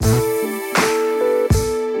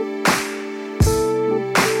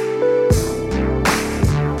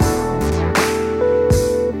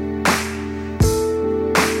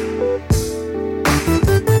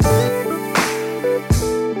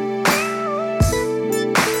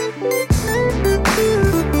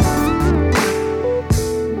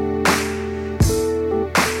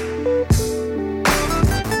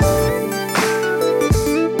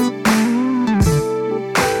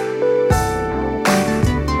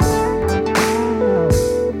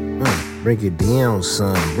Break it down,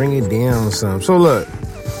 son. Bring it down, son. So look,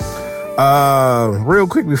 real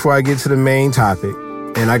quick before I get to the main topic,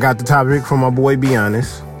 and I got the topic from my boy Be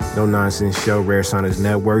Honest. No Nonsense Show, Rare Sonnets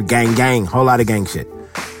Network, gang, whole lot of gang shit.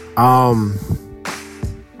 I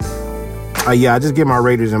just get my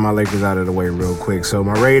Raiders and my Lakers out of the way real quick. So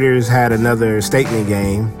my Raiders had another statement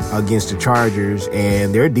game against the Chargers,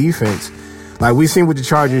 and their defense, like we seen what the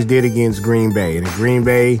Chargers did against Green Bay. And Green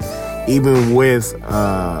Bay, even with,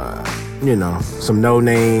 some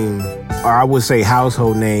no-name, or I would say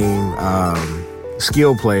household name,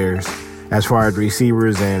 skill players as far as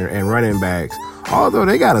receivers and running backs, although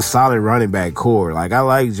they got a solid running back core. Like, I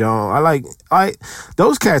like John. I like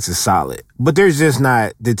those cats are solid, but there's just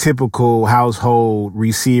not the typical household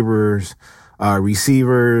receivers, running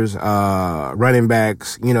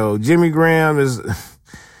backs. Jimmy Graham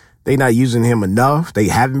they not using him enough. They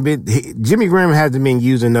haven't been. Jimmy Graham hasn't been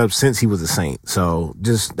used enough since he was a Saint. So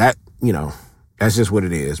just that, that's just what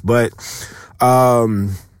it is. But,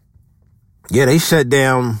 yeah, they shut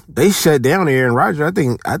down Aaron Rodgers.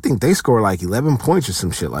 I think they scored like 11 points or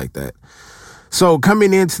some shit like that. So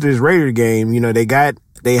coming into this Raider game,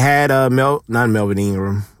 they had Melvin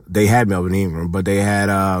Ingram. They had Melvin Ingram, but they had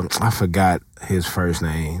I forgot his first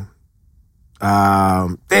name. I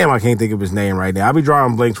can't think of his name right now. I'll be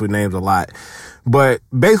drawing blanks with names a lot. But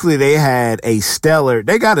basically they got a stellar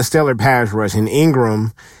pass rush in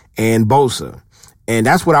Ingram and Bosa. And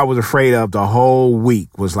that's what I was afraid of the whole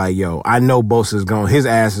week, was like, yo, I know his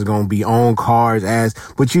ass is going to be on Carr's ass.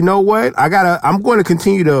 But you know what? I'm going to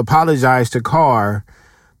continue to apologize to Carr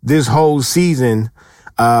this whole season.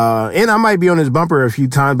 And I might be on his bumper a few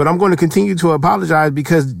times, but I'm going to continue to apologize,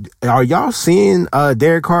 because are y'all seeing,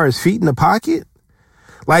 Derek Carr's feet in the pocket?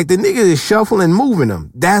 Like, the nigga is shuffling, moving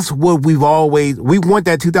them. That's what we want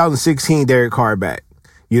that 2016 Derek Carr back.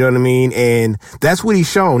 You know what I mean? And that's what he's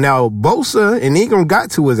shown. Now, Bosa and Ingram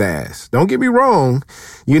got to his ass. Don't get me wrong.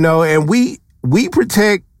 And we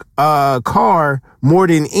protect Carr more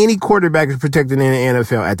than any quarterback is protected in the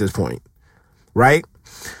NFL at this point. Right?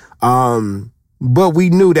 But we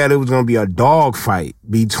knew that it was going to be a dogfight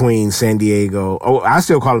between San Diego. Oh, I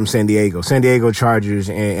still call them San Diego Chargers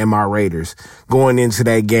and my Raiders going into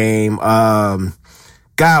that game.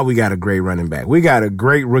 God, we got a great running back. We got a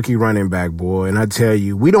great rookie running back, boy. And I tell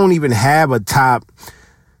you, we don't even have a top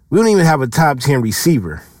 10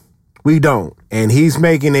 receiver. We don't. And he's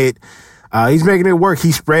making it work.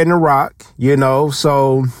 He's spreading the rock,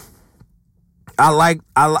 so I like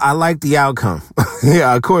the outcome.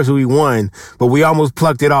 Yeah, of course we won, but we almost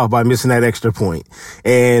plucked it off by missing that extra point.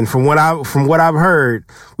 And from what I've heard,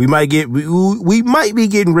 we might be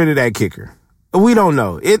getting rid of that kicker. We don't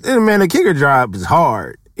know. The kicker job is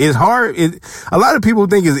hard. It's hard. A lot of people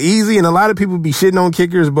think it's easy, and a lot of people be shitting on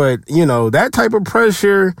kickers, but that type of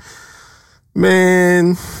pressure,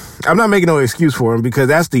 man, I'm not making no excuse for him, because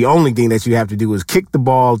that's the only thing that you have to do is kick the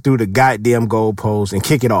ball through the goddamn goalpost and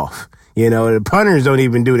kick it off. The punters don't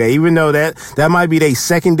even do that, even though that might be their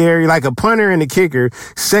secondary, like a punter and a kicker,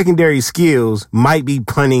 secondary skills might be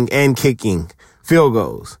punting and kicking field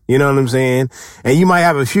goals. You know what I'm saying? And you might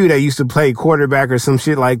have a few that used to play quarterback or some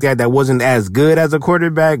shit like that wasn't as good as a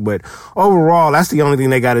quarterback, but overall, that's the only thing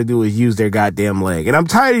they got to do is use their goddamn leg. And I'm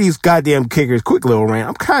tired of these goddamn kickers. Quick little rant.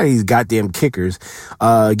 I'm tired of these goddamn kickers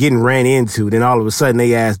getting ran into. Then all of a sudden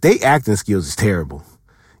they acting skills is terrible.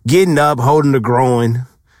 Getting up, holding the groin,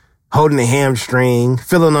 holding the hamstring,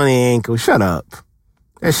 feeling on the ankle. Shut up.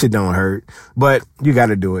 That shit don't hurt, but you got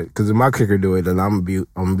to do it, because if my kicker do it, then I'm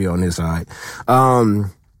gonna be on this side. No,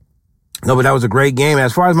 but that was a great game.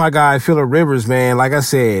 As far as my guy Phillip Rivers, man, like I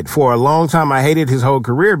said, for a long time I hated his whole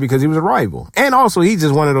career because he was a rival, and also he's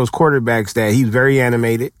just one of those quarterbacks that he's very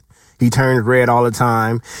animated. He turns red all the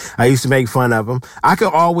time. I used to make fun of him. I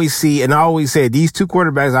could always see, and I always said, these two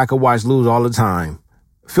quarterbacks I could watch lose all the time: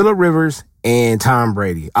 Phillip Rivers and Tom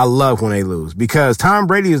Brady. I love when they lose, because Tom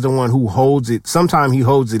Brady is the one who holds it. Sometimes he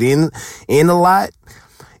holds it in a lot,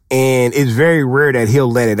 and it's very rare that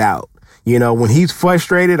he'll let it out. When he's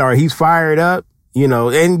frustrated or he's fired up,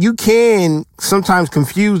 and you can sometimes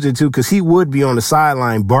confuse the two, because he would be on the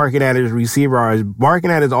sideline barking at his receiver or barking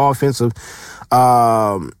at his offensive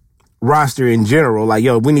roster in general, like,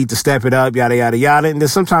 yo, we need to step it up, yada, yada, yada. And then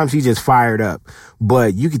sometimes he's just fired up.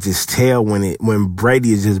 But you could just tell when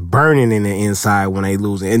Brady is just burning in the inside when they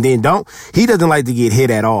lose. And then he doesn't like to get hit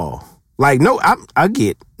at all. Like, no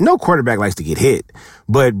quarterback likes to get hit,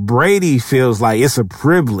 but Brady feels like it's a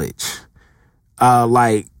privilege.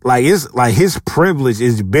 Like his privilege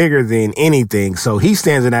is bigger than anything. So he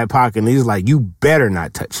stands in that pocket and he's like, you better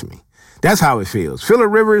not touch me. That's how it feels. Phillip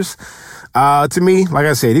Rivers, To me, like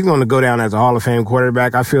I said, he's going to go down as a Hall of Fame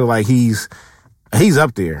quarterback. I feel like he's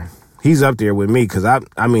up there. He's up there with me because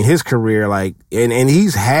I mean his career, like, and he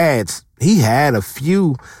had a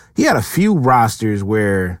few rosters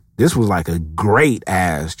where this was like a great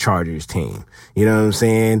ass Chargers team. You know what I'm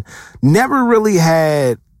saying? Never really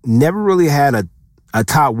had a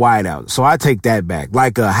top wideout. So I take that back.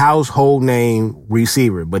 Like a household name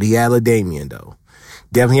receiver, but he had LaDainian though.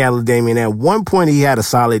 Definitely had LaDainian. At one point he had a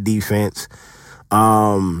solid defense.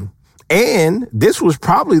 And this was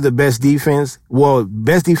probably the best defensive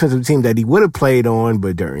team that he would have played on,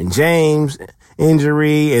 but during James'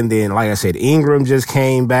 injury, and then, like I said, Ingram just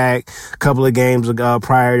came back a couple of games ago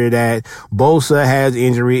prior to that. Bosa has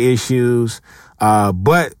injury issues.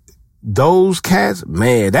 But those cats,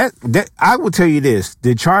 man, that I will tell you this,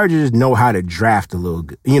 the Chargers know how to draft a little,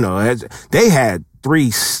 they had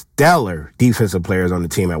 3 stellar defensive players on the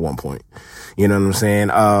team at one point. You know what I'm saying?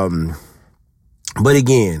 But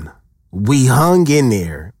again, we hung in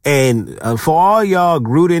there. And for all y'all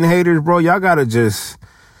Gruden haters, bro, y'all gotta just,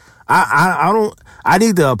 I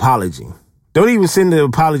need the apology. Don't even send the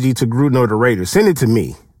apology to Gruden or the Raiders. Send it to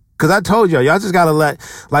me. Cause I told y'all just gotta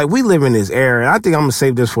we live in this era, and I think I'm gonna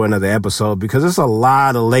save this for another episode because there's a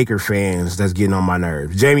lot of Laker fans that's getting on my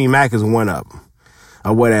nerves. Jamie Mack is one up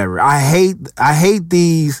or whatever. I hate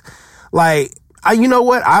these, you know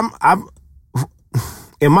what? I'm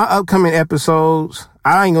in my upcoming episodes,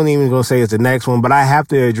 I ain't even gonna say it's the next one, but I have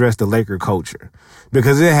to address the Laker culture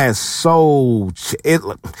because it has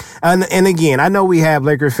and again, I know we have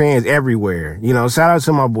Laker fans everywhere. Shout out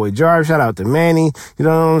to my boy Jarv, shout out to Manny. You know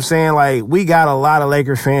what I'm saying? Like, we got a lot of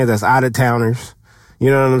Laker fans that's out of towners. You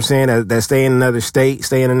know what I'm saying? That stay in another state,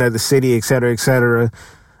 stay in another city, et cetera, et cetera.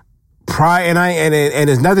 And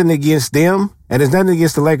it's nothing against them, and it's nothing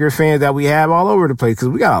against the Laker fans that we have all over the place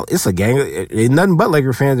because it's a gang. It's nothing but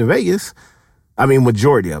Laker fans in Vegas. I mean,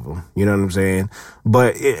 majority of them, you know what I'm saying?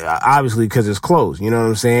 But obviously, because it's close, you know what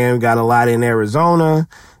I'm saying? We got a lot in Arizona.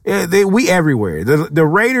 We everywhere. The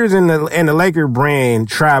Raiders and the Laker brand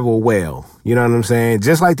travel well, you know what I'm saying?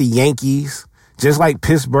 Just like the Yankees, just like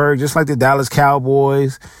Pittsburgh, just like the Dallas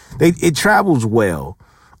Cowboys. It travels well.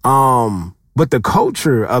 But the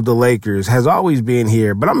culture of the Lakers has always been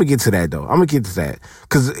here. But I'm going to get to that, though. I'm going to get to that.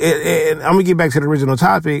 Because I'm going to get back to the original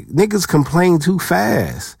topic. Niggas complain too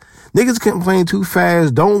fast.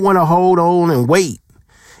 Don't want to hold on and wait.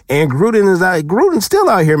 And Gruden's still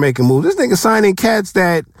out here making moves. This nigga signing cats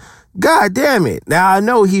that, God damn it. Now, I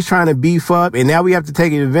know he's trying to beef up, and now we have to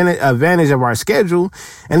take advantage of our schedule,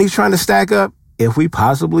 and he's trying to stack up if we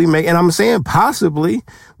possibly make, and I'm saying possibly,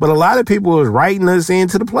 but a lot of people is writing us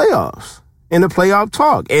into the playoffs, in the playoff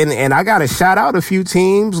talk. And I got to shout out a few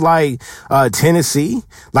teams like Tennessee,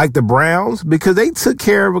 like the Browns, because they took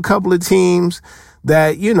care of a couple of teams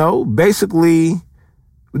that, basically,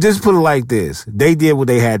 just put it like this. They did what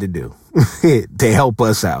they had to do to help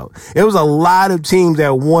us out. It was a lot of teams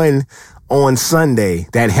that won on Sunday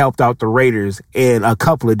that helped out the Raiders in a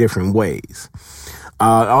couple of different ways.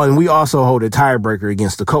 And we also hold a tiebreaker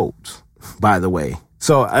against the Colts, by the way.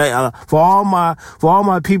 So, for all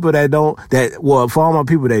my people that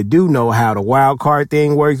do know how the wild card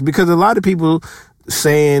thing works, because a lot of people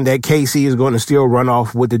saying that KC is going to still run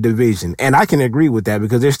off with the division. And I can agree with that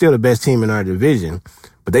because they're still the best team in our division,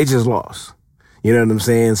 but they just lost. You know what I'm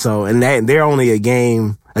saying? So, and they're only a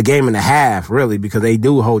game and a half, really, because they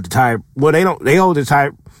do hold the tie. Well, they hold the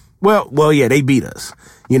tie. Well, yeah, they beat us.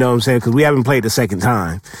 You know what I'm saying? Because we haven't played the second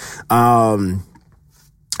time. And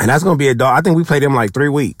that's going to be a dog. I think we played them like 3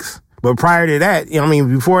 weeks. But prior to that,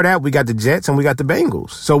 before that, we got the Jets and we got the Bengals.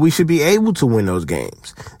 So we should be able to win those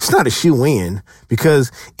games. It's not a shoe-in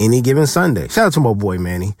because any given Sunday. Shout out to my boy,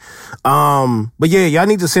 Manny. But yeah, y'all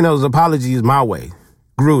need to send those apologies my way.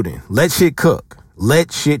 Gruden, let shit cook. I'm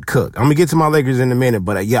going to get to my Lakers in a minute,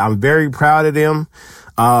 but yeah, I'm very proud of them.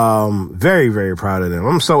 Very, very proud of them.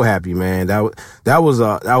 I'm so happy, man. That was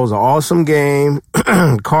an awesome game.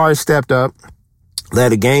 Carr stepped up.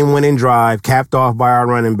 Led a game-winning drive, capped off by our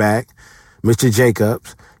running back, Mr.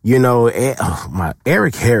 Jacobs.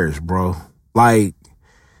 Eric Harris, bro. Like,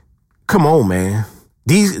 come on, man.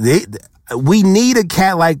 We need a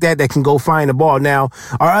cat like that can go find the ball. Now,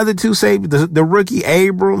 our other two safeties, the rookie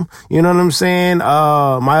Abram, you know what I'm saying?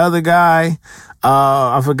 My other guy,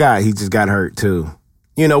 I forgot, he just got hurt too.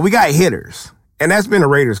 We got hitters, and that's been a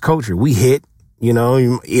Raiders culture. We hit,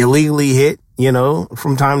 illegally hit.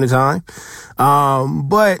 From time to time.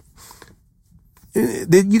 But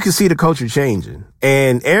you can see the culture changing.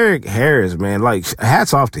 And Eric Harris, man,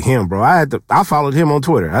 hats off to him, bro. I followed him on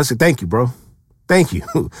Twitter. I said, thank you, bro. Thank you.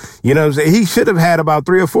 You know what I'm saying? He should have had about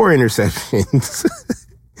 3 or 4 interceptions.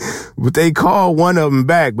 But they called one of them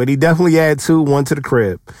back, but he definitely had two, one to the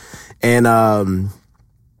crib. And I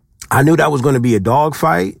knew that was going to be a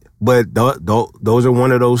dogfight, but those are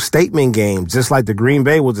one of those statement games, just like the Green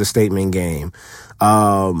Bay was a statement game.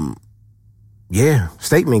 Yeah,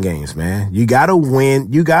 statement games, man. You gotta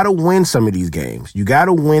win. You gotta win some of these games. You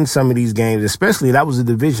gotta win some of these games, especially that was a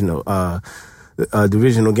divisional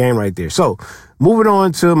game right there. So moving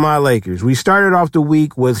on to my Lakers. We started off the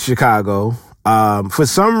week with Chicago. For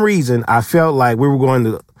some reason, I felt like we were going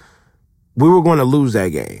to lose that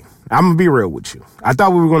game. I'm gonna be real with you. I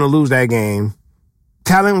thought we were going to lose that game.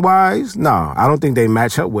 Talent wise, no, I don't think they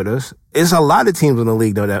match up with us. It's a lot of teams in the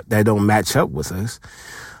league though that don't match up with us.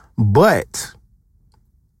 But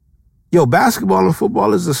basketball and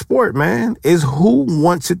football is a sport, man. It's who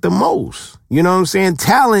wants it the most. You know what I'm saying?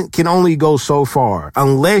 Talent can only go so far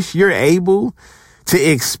unless you're able to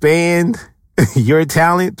expand your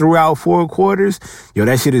talent throughout 4 quarters.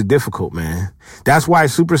 That shit is difficult, man. That's why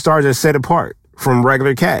superstars are set apart from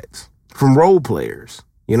regular cats, from role players.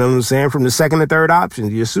 You know what I'm saying? From the second or third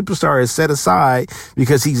options, your superstar is set aside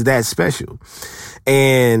because he's that special.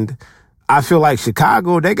 And I feel like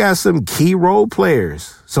Chicago, they got some key role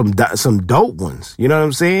players, some dope ones. You know what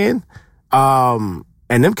I'm saying? And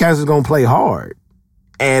them cats is going to play hard.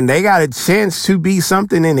 And they got a chance to be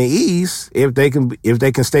something in the East if they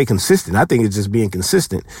can stay consistent. I think it's just being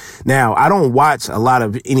consistent. Now, I don't watch a lot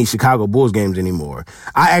of any Chicago Bulls games anymore.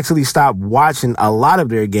 I actually stopped watching a lot of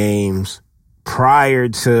their games prior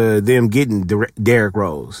to them getting Derrick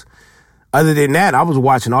Rose. Other than that, I was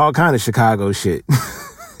watching all kind of Chicago shit.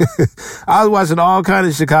 I was watching all kind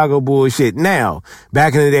of Chicago bullshit. Now,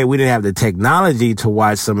 back in the day, we didn't have the technology to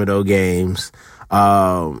watch some of those games,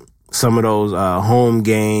 some of those home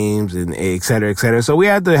games, and et cetera, et cetera. So we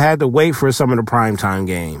had to wait for some of the primetime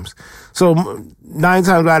games. So 9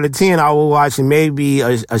 times out of 10, I was watching maybe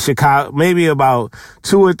maybe about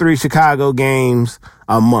 2 or 3 Chicago games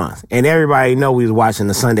a month, and everybody know we was watching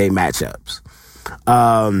the Sunday matchups.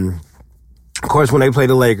 Of course, when they play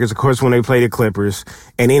the Lakers, of course, when they play the Clippers,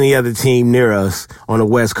 and any other team near us on the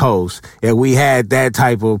West Coast, if we had that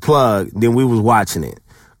type of plug, then we was watching it.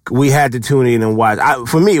 We had to tune in and watch.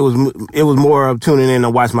 For me, it was more of tuning in to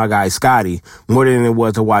watch my guy Scotty more than it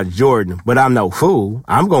was to watch Jordan. But I'm no fool.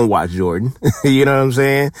 I'm gonna watch Jordan. You know what I'm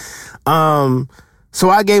saying? So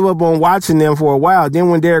I gave up on watching them for a while. Then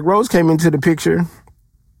when Derrick Rose came into the picture,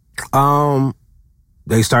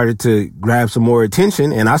 they started to grab some more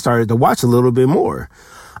attention, and I started to watch a little bit more.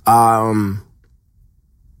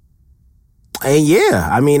 And yeah,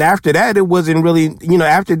 I mean, after that, it wasn't really,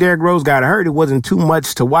 after Derrick Rose got hurt, it wasn't too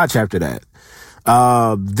much to watch after that.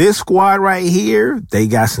 This squad right here, they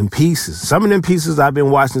got some pieces. Some of them pieces I've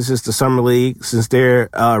been watching since the summer league, since their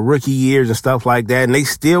rookie years and stuff like that, and they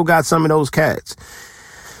still got some of those cats.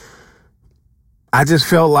 I just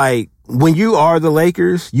felt like when you are the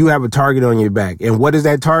Lakers, you have a target on your back. And what is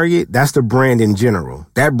that target? That's the brand in general.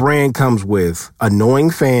 That brand comes with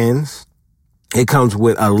annoying fans. It comes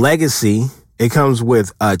with a legacy. It comes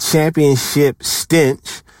with a championship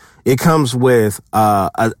stench. It comes with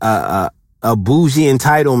a bougie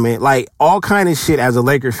entitlement, like all kind of shit. As a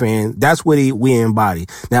Laker fan, that's what we embody.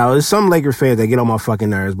 Now, there's some Laker fans that get on my fucking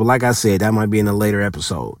nerves, but like I said, that might be in a later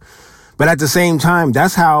episode. But at the same time,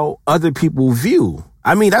 that's how other people view.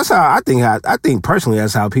 I mean, that's how I think personally,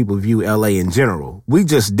 that's how people view LA in general. We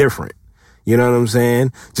just different. You know what I'm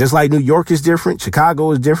saying? Just like New York is different,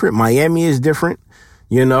 Chicago is different, Miami is different.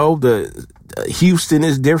 The Houston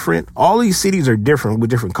is different. All these cities are different with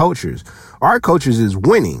different cultures. Our cultures is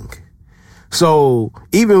winning. So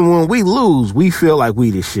even when we lose, we feel like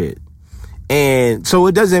we the shit. And so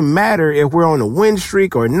it doesn't matter if we're on a win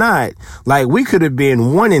streak or not. Like, we could have been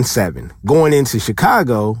 1-7 going into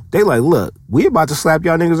Chicago. They like, look, we about to slap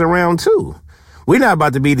y'all niggas around too. We're not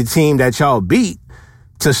about to be the team that y'all beat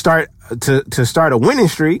to start a winning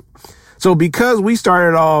streak. So because we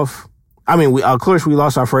started off, I mean, of course we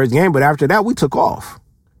lost our first game, but after that we took off.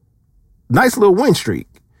 Nice little win streak.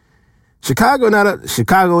 Chicago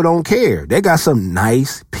don't care. They got some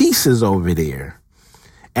nice pieces over there.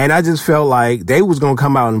 And I just felt like they was going to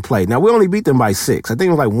come out and play. Now, we only beat them by 6. I think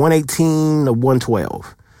it was like 118 to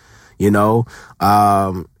 112,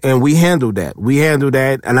 and we handled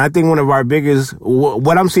that. And I think one of our biggest,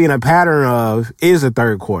 what I'm seeing a pattern of is the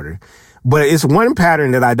third quarter. But it's one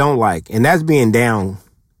pattern that I don't like, and that's being down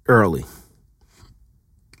early.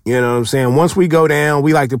 You know what I'm saying? Once we go down,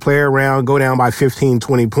 we like to play around, go down by 15,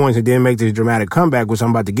 20 points, and then make this dramatic comeback, which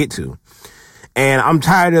I'm about to get to. And I'm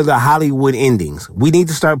tired of the Hollywood endings. We need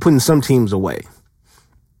to start putting some teams away.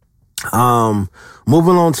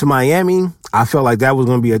 Moving on to Miami, I felt like that was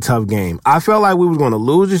going to be a tough game. I felt like we was going to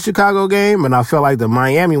lose the Chicago game, and I felt like the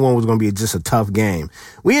Miami one was going to be just a tough game.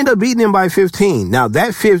 We ended up beating them by 15. Now,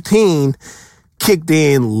 that 15 kicked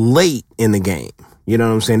in late in the game. You know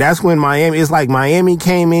what I'm saying? That's when it's like Miami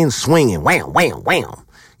came in swinging, wham, wham, wham.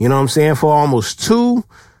 You know what I'm saying? For almost 2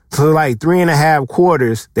 to like 3.5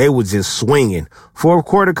 quarters, they were just swinging. Fourth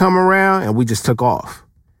quarter come around, and we just took off.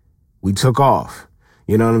 We took off.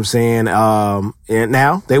 You know what I'm saying? And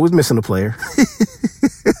now they was missing a player,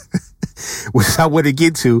 which I wouldn't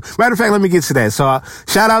get to. Matter of fact, let me get to that. So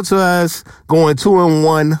shout out to us going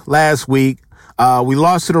 2-1 last week. We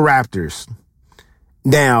lost to the Raptors.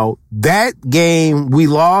 Now that game we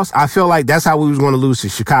lost, I feel like that's how we was going to lose to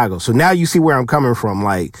Chicago. So now you see where I'm coming from.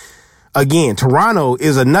 Like, again, Toronto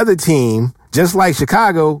is another team, just like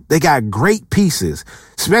Chicago. They got great pieces,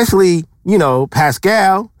 especially,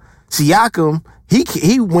 Pascal, Siakam.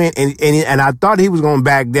 He went and I thought he was going to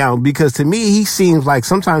back down because to me, he seems like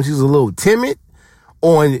sometimes he's a little timid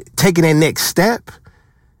on taking that next step,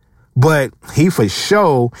 but he for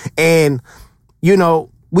sure. And,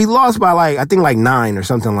 we lost by I think 9 or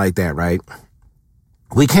something like that, right?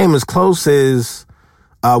 We came as close as,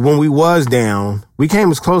 when we was down, we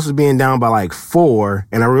came as close as being down by 4.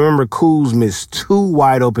 And I remember Kuz missed 2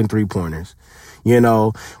 wide open 3-pointers. We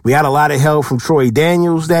had a lot of help from Troy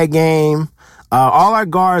Daniels that game. All our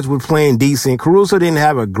guards were playing decent. Caruso didn't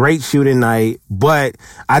have a great shooting night, but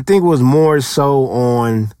I think it was more so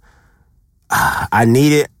on, I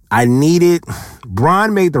needed,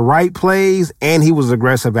 Bron made the right plays and he was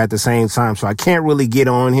aggressive at the same time. So I can't really get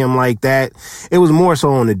on him like that. It was more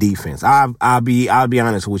so on the defense. I'll be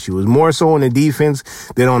honest with you. It was more so on the defense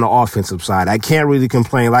than on the offensive side. I can't really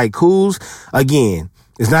complain. Like Kuz, again,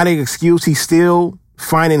 it's not an excuse. He's still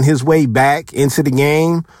finding his way back into the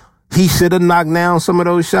game. He should have knocked down some of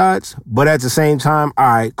those shots, but at the same time, all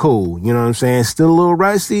right, cool. You know what I'm saying? Still a little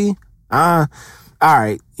rusty. All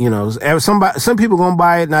right. Some people gonna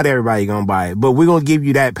buy it. Not everybody gonna buy it, but we're gonna give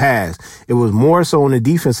you that pass. It was more so on the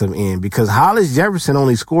defensive end because Hollis Jefferson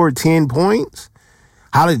only scored 10 points.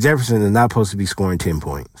 Hollis Jefferson is not supposed to be scoring 10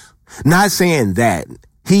 points. Not saying that.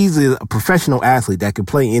 He's a professional athlete that could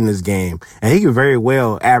play in this game, and he could very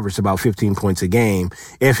well average about 15 points a game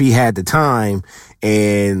if he had the time.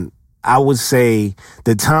 And I would say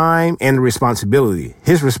the time and the responsibility.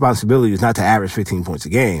 His responsibility is not to average 15 points a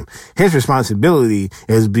game. His responsibility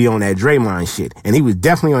is to be on that Draymond shit. And he was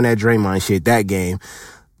definitely on that Draymond shit that game.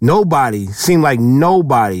 Seemed like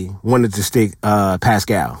nobody wanted to stick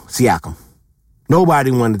Pascal Siakam. Nobody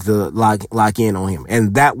wanted to lock in on him.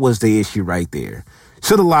 And that was the issue right there.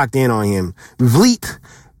 Should have locked in on him. Vliet,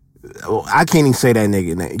 I can't even say that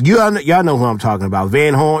nigga name. Y'all know who I'm talking about.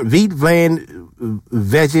 Van Horn, Vliet Van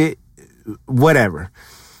Veget, whatever.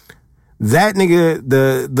 That nigga,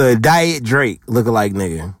 the Diet Drake lookalike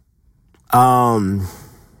nigga.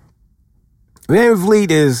 Van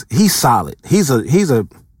Vliet he's solid. He's a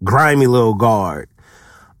grimy little guard.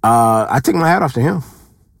 I take my hat off to him.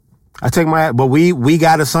 But we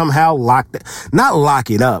gotta somehow not lock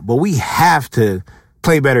it up, but we have to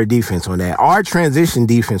play better defense on that. Our transition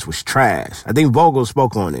defense was trash. I think Vogel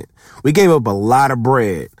spoke on it. We gave up a lot of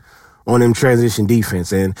bread on them transition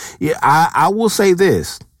defense. And yeah, I will say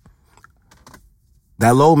this.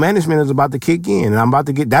 That load management is about to kick in.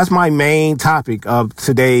 And that's my main topic of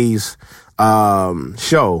today's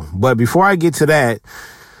show. But before I get to that,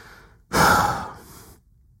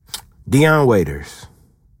 Dion Waiters.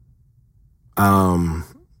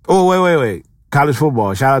 Wait. College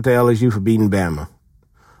football. Shout out to LSU for beating Bama.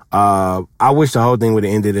 I wish the whole thing would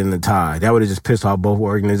have ended in a tie. That would have just pissed off both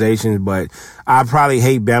organizations, but I probably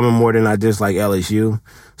hate Bama more than I dislike LSU.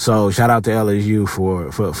 So shout out to LSU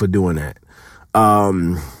for doing that.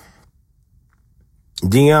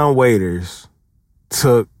 Dion Waiters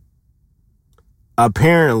took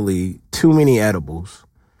apparently too many edibles,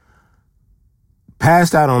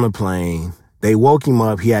 passed out on the plane. They woke him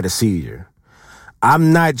up. He had a seizure.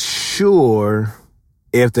 I'm not sure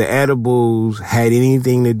if the edibles had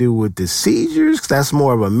anything to do with the seizures, 'cause that's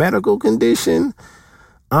more of a medical condition.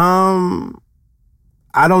 I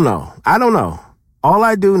don't know. All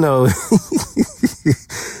I do know,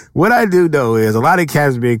 what I do know is a lot of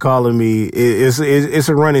cats been calling me. It's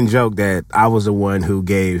a running joke that I was the one who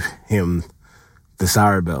gave him the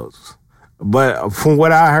sour belts. But from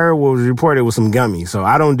what I heard, what was reported was some gummies. So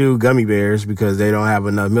I don't do gummy bears because they don't have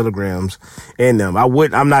enough milligrams in them.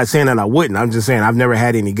 I'm not saying that I wouldn't. I'm just saying I've never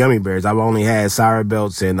had any gummy bears. I've only had sour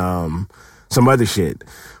belts and some other shit.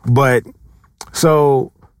 But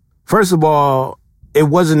so first of all, it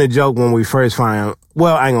wasn't a joke when we first found.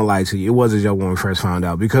 Well, I ain't gonna lie to you. It was a joke when we first found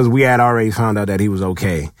out because we had already found out that he was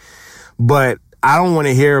okay. But I don't want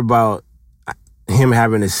to hear about him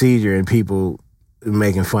having a seizure and people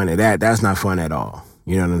making fun of that. That's not fun at all.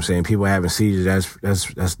 You know what I'm saying? People having seizures,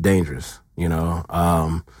 that's dangerous, you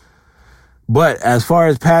know? But as far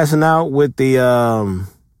as passing out with the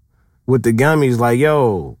gummies, like,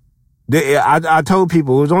 yo, I told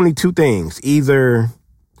people it was only two things. Either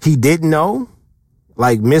he didn't know,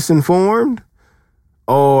 like misinformed,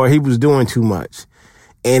 or he was doing too much.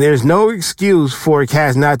 And there's no excuse for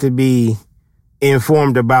cats not to be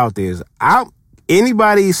informed about this.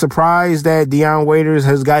 Anybody surprised that Dion Waiters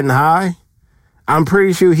has gotten high? I'm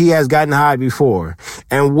pretty sure he has gotten high before.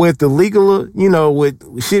 And with the legal, you know,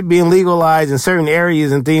 with shit being legalized in certain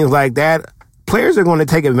areas and things like that, players are going to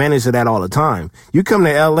take advantage of that all the time. You come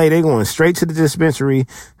to LA, they're going straight to the dispensary,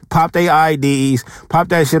 pop their IDs, pop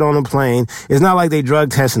that shit on the plane. It's not like they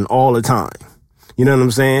drug testing all the time. You know what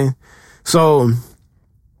I'm saying? So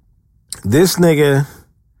this nigga,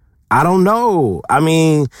 I don't know. I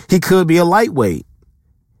mean, he could be a lightweight.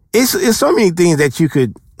 It's so many things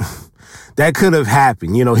that that could have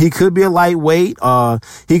happened. You know, he could be a lightweight.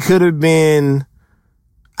 He could have been,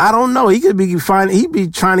 I don't know. He could be he'd be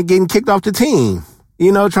trying to get kicked off the team.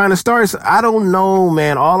 You know, trying to start. I don't know,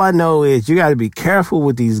 man. All I know is you got to be careful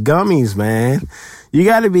with these gummies, man. You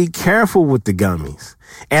got to be careful with the gummies.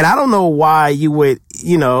 And I don't know why you would,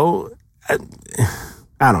 you know,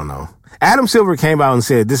 I don't know. Adam Silver came out and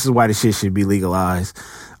said this is why the shit should be legalized.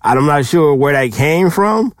 I'm not sure where that came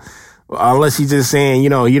from, unless he's just saying, you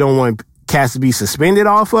know, you don't want cats to be suspended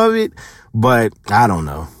off of it. But I don't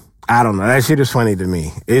know. That shit is funny to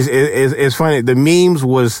me. It's funny. The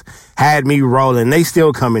memes had me rolling. They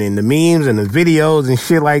still coming in. The memes and the videos and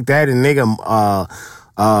shit like that. And nigga,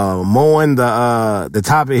 mowing the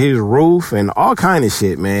top of his roof and all kind of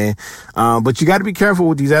shit, man. But you got to be careful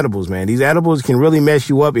with these edibles, man. These edibles can really mess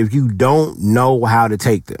you up if you don't know how to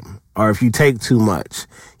take them or if you take too much.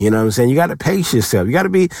 You know what I'm saying? You got to pace yourself. You got to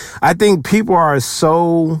be, I think people are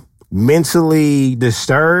so mentally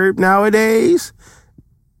disturbed nowadays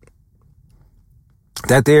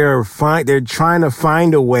that they're trying to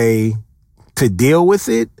find a way to deal with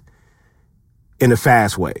it in a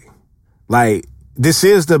fast way. Like, this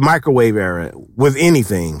is the microwave era with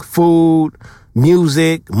anything. Food,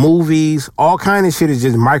 music, movies, all kind of shit is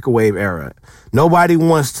just microwave era. Nobody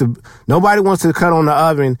wants to cut on the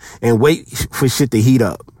oven and wait for shit to heat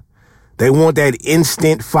up. They want that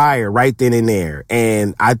instant fire right then and there.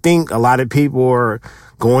 And I think a lot of people are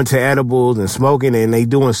going to edibles and smoking, and they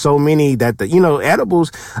doing so many that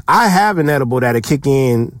edibles, I have an edible that'll kick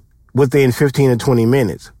in within 15 to 20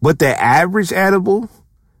 minutes. But the average edible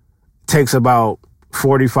takes about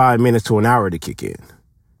 45 minutes to an hour to kick in,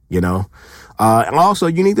 you know? And also,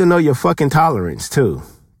 you need to know your fucking tolerance, too.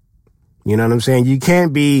 You know what I'm saying? You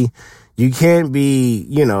can't be, you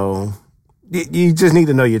know, you just need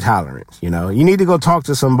to know your tolerance, you know? You need to go talk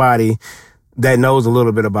to somebody that knows a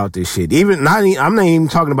little bit about this shit. I'm not even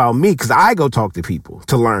talking about me, because I go talk to people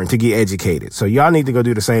to learn, to get educated. So y'all need to go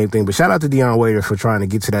do the same thing. But shout out to Dion Waiters for trying to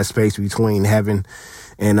get to that space between heaven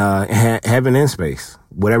and heaven and space,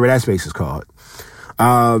 whatever that space is called.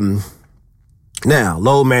 Now,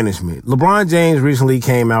 load management. LeBron James recently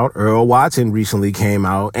came out, Earl Watson recently came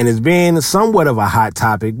out, and it's been somewhat of a hot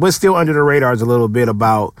topic, but still under the radars a little bit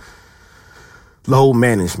about load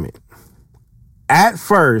management. At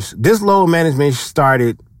first, this load management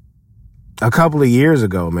started a couple of years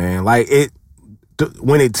ago, man. Like,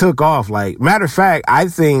 when it took off, like, matter of fact, I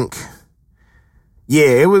think, yeah,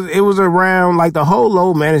 it was around, like, the whole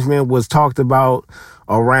load management was talked about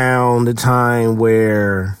around the time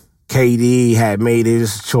where KD had made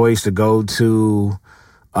his choice to go to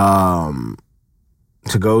Golden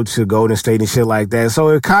State and shit like that. So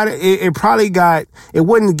it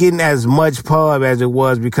wasn't getting as much pub as it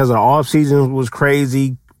was because the off season was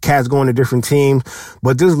crazy. Cats going to different teams.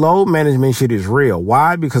 But this load management shit is real.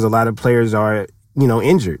 Why? Because a lot of players are, you know,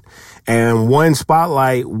 injured. And one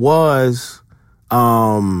spotlight was,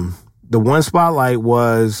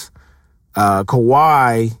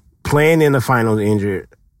 Kawhi playing in the finals injured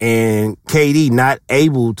and KD not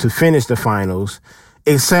able to finish the finals,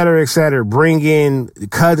 et cetera, bring in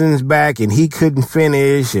Cousins back and he couldn't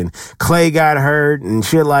finish and Clay got hurt and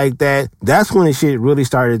shit like that. That's when the shit really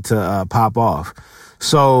started to pop off.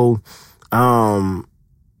 So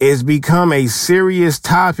it's become a serious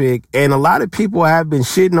topic, and a lot of people have been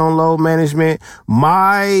shitting on load management.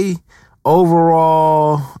 My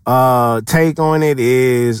overall take on it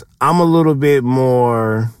is I'm a little bit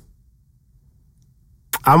more,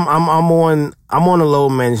 I'm on the load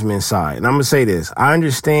management side. And I'm going to say this. I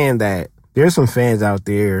understand that there's some fans out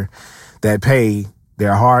there that pay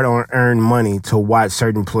their hard-earned money to watch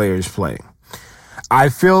certain players play. I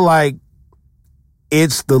feel like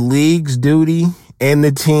it's the league's duty and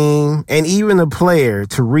the team and even the player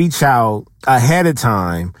to reach out ahead of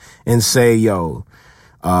time and say, yo,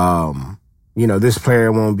 this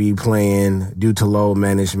player won't be playing due to load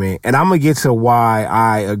management. And I'm going to get to why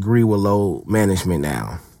I agree with load management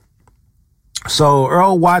now. So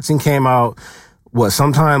Earl Watson came out,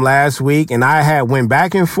 sometime last week, and I went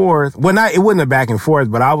back and forth. Well, it wasn't a back and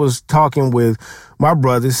forth, but I was talking with my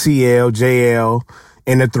brother, CL, JL,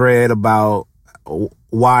 in the thread about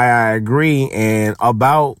why I agree and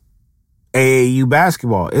about AAU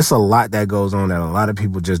basketball. It's a lot that goes on that a lot of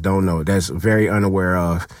people just don't know. That's very unaware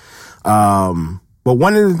of. But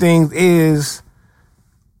one of the things is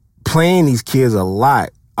playing these kids a lot.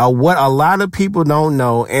 What a lot of people don't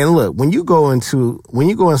know, and look, when you go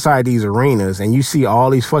inside these arenas and you see all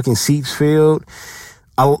these fucking seats filled,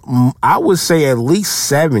 I would say at least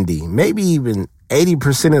 70, maybe even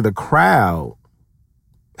 80% of the crowd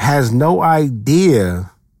has no idea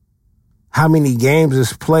how many games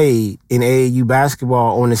is played in AAU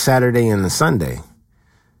basketball on a Saturday and a Sunday.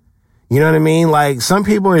 You know what I mean? Like, some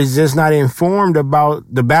people are just not informed about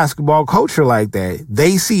the basketball culture like that.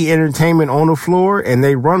 They see entertainment on the floor and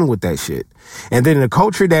they run with that shit. And then the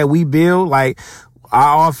culture that we build, like,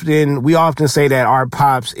 we often say that our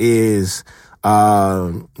pops is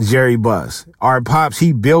Jerry Buss. Our pops,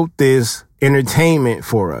 he built this entertainment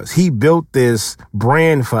for us. He built this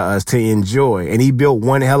brand for us to enjoy, and he built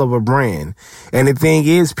one hell of a brand. And the thing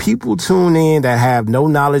is, people tune in that have no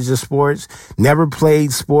knowledge of sports, never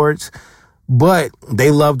played sports, but they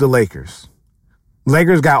love the Lakers.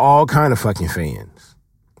 Lakers got all kind of fucking fans,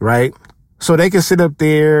 right? So they can sit up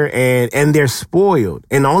there and they're spoiled.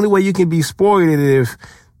 And the only way you can be spoiled is if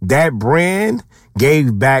that brand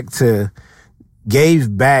gave back to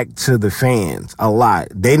the fans a lot.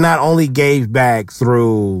 They not only gave back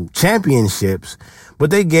through championships, but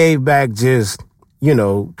they gave back just,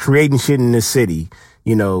 creating shit in the city,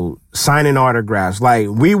 signing autographs. Like,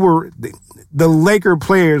 the Laker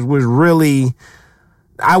players was really,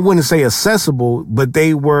 I wouldn't say accessible, but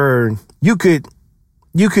they were, you could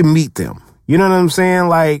meet them. You know what I'm saying?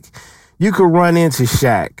 Like, you could run into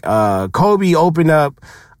Shaq. Kobe opened up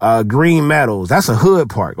Green Meadows. That's a hood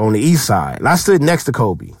park on the east side. And I stood next to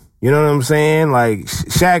Kobe. You know what I'm saying? Like,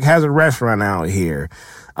 Shaq has a restaurant out here.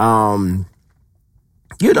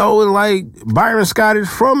 Like, Byron Scott is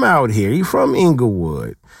from out here. He's from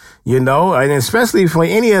Inglewood. And especially for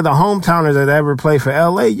any of the hometowners that ever played for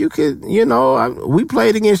LA, you could, we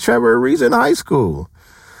played against Trevor Ariza in high school.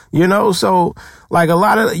 So like a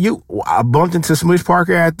lot of I bumped into Smush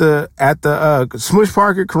Parker at the Smush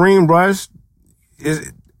Parker, Kareem Rush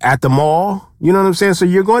is at the mall. You know what I'm saying? So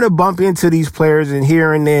you're going to bump into these players and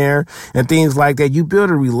here and there and things like that. You build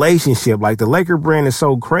a relationship. Like, the Laker brand is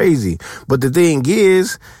so crazy. But the thing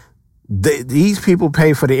is, these people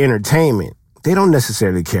pay for the entertainment. They don't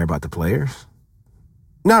necessarily care about the players.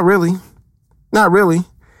 Not really. Not really.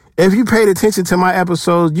 If you paid attention to my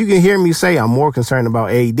episodes, you can hear me say I'm more concerned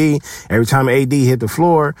about AD. Every time AD hit the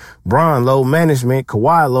floor, Bron, load management,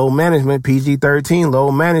 Kawhi, load management, PG-13,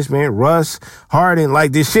 load management, Russ, Harden.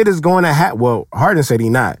 Like, this shit is going to happen. Well, Harden said he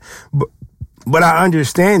not. But I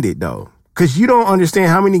understand it, though. Because you don't understand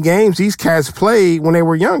how many games these cats played when they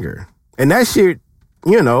were younger. And that shit,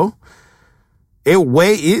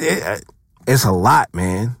 it's a lot,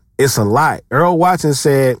 man. It's a lot. Earl Watson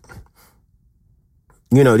said,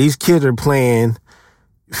 these kids are playing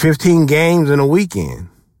 15 games in a weekend.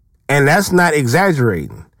 And that's not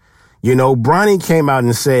exaggerating. Bronny came out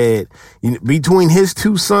and said, between his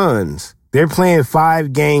two sons, they're playing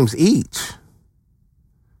 5 games each.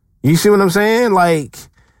 You see what I'm saying? Like,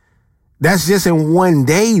 that's just in one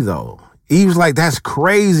day, though. He was like, that's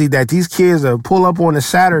crazy that these kids are pull up on a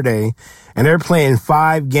Saturday and they're playing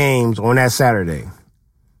 5 games on that Saturday.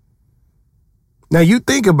 Now, you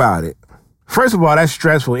think about it. First of all, that's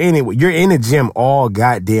stressful anyway. You're in the gym all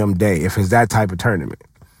goddamn day if it's that type of tournament.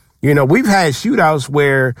 We've had shootouts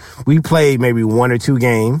where we played maybe 1 or 2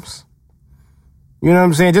 games. You know what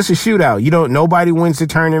I'm saying? Just a shootout. Nobody wins the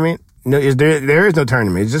tournament. No, there is no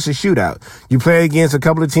tournament. It's just a shootout. You play against a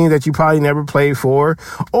couple of teams that you probably never played for.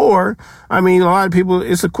 Or, a lot of people,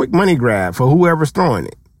 it's a quick money grab for whoever's throwing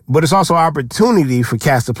it. But it's also opportunity for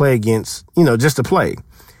cats to play against, just to play.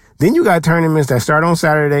 Then you got tournaments that start on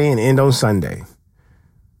Saturday and end on Sunday.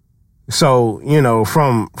 So,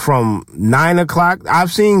 from 9 o'clock,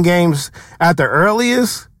 I've seen games at the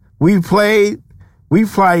earliest we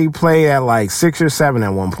probably played at like 6 or 7 at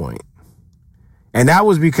one point. And that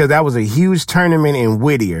was because that was a huge tournament in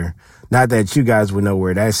Whittier Not that you guys would know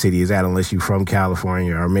where that city is at unless you're from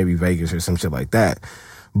California or maybe Vegas or some shit like that.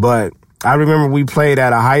 But I remember we played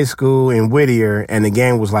at a high school in Whittier, and the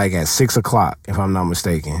game was like at 6 o'clock, if I'm not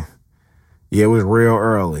mistaken. Yeah, it was real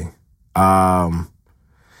early. I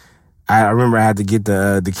remember I had to get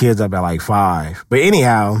the kids up at like 5. But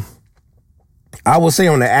anyhow, I will say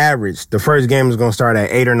on the average, the first game is going to start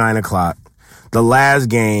at 8 or 9 o'clock. The last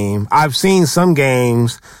game, I've seen some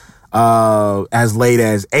games as late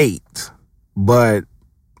as 8, but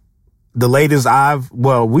the latest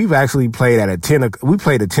we've actually played at we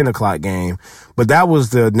played a 10 o'clock game, but that was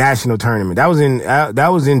the national tournament. That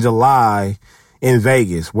was in July in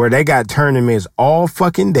Vegas, where they got tournaments all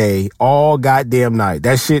fucking day, all goddamn night.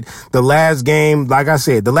 That shit, the last game, like I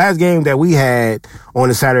said, the last game that we had on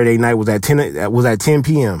a Saturday night was at 10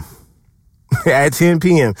 p.m. At 10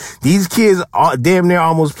 p.m. These kids damn near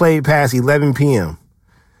almost played past 11 p.m.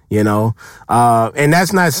 You know, and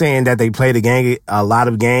that's not saying that they played a lot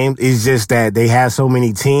of games. It's just that they had so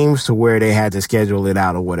many teams to where they had to schedule it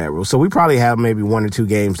out or whatever. So we probably have maybe 1 or 2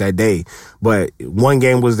 games that day, but one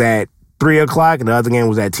game was at 3 o'clock and the other game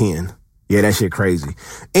was at 10. Yeah, that shit crazy.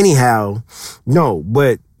 Anyhow, no,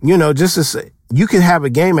 but you know, just to say, you can have a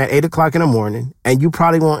game at 8 o'clock in the morning and you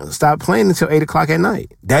probably won't stop playing until 8 o'clock at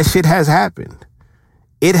night. That shit has happened.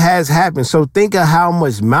 It has happened. So think of how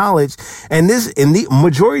much mileage, and the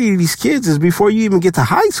majority of these kids is before you even get to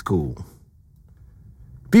high school.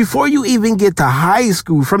 Before you even get to high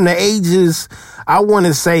school, from the ages, I want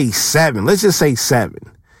to say 7. Let's just say 7.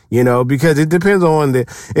 You know, because it depends on the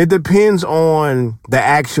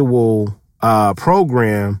actual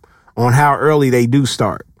program on how early they do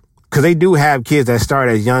start. Because they do have kids that start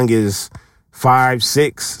as young as 5,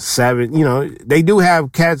 6, 7, you know, they do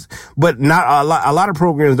have cats, but not a lot of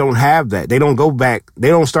programs don't have that. They don't go back. They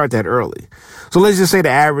don't start that early. So let's just say the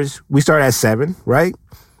average, we start at 7, right?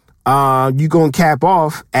 You gonna cap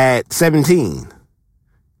off at 17.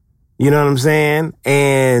 You know what I'm saying?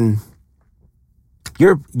 And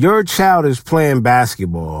your child is playing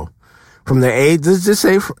basketball from the age, let's just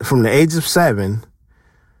say from the age of 7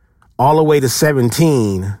 all the way to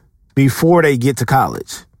 17 before they get to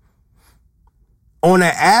college. On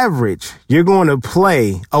an average, you're going to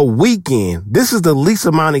play a weekend. This is the least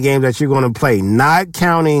amount of games that you're going to play, not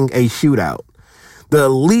counting a shootout. The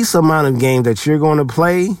least amount of games that you're going to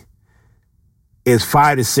play is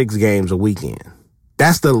 5 to 6 games a weekend.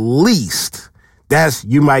 That's the least.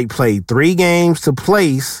 You might play 3 games to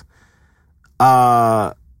place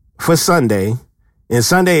for Sunday, and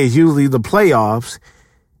Sunday is usually the playoffs.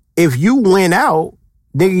 If you win out,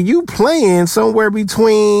 nigga, you playing somewhere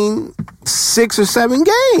between 6 or 7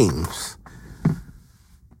 games.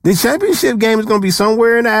 The championship game is going to be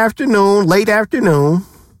somewhere in the afternoon, late afternoon,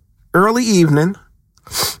 early evening,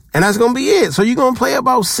 and that's going to be it. So you're going to play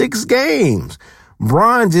about 6 games.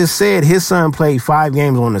 Bron just said his son played 5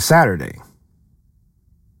 games on a Saturday.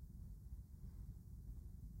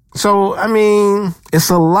 So, I mean, it's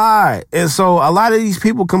a lot. And so a lot of these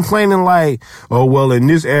people complaining like, oh, well, in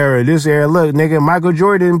this era, look, nigga, Michael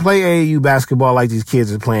Jordan didn't play AAU basketball like these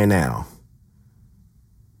kids are playing now.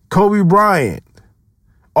 Kobe Bryant,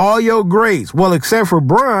 all your greats. Well, except for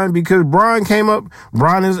Bron, because Bron came up.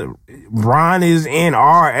 Bron is in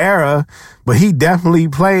our era, but he definitely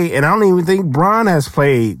played. And I don't even think Bron has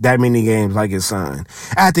played that many games like his son.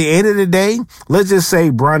 At the end of the day, let's just say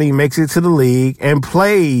Bronny makes it to the league and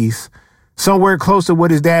plays somewhere close to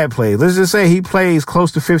what his dad played. Let's just say he plays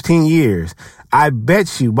close to 15 years. I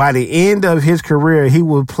bet you by the end of his career, he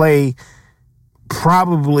will play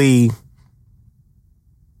probably,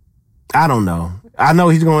 I don't know. I know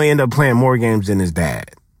he's going to end up playing more games than his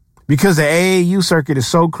dad. Because the AAU circuit is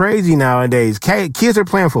so crazy nowadays. Kids are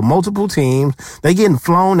playing for multiple teams. They getting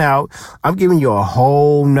flown out. I'm giving you a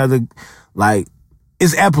whole nother, like,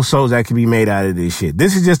 it's episodes that can be made out of this shit.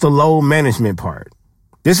 This is just the load management part.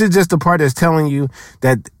 This is just the part that's telling you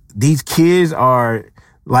that these kids are,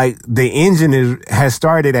 like, the engine has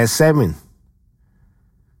started at 7.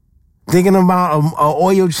 Thinking about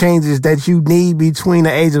oil changes that you need between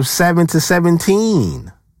the age of 7 to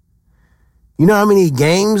 17. You know how many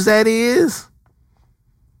games that is?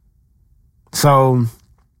 So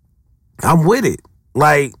I'm with it.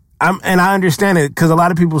 Like, and I understand it because a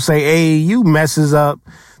lot of people say AAU messes up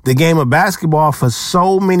the game of basketball for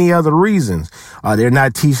so many other reasons. They're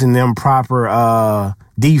not teaching them proper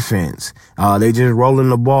defense. They just rolling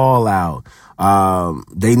the ball out.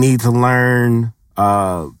 They need to learn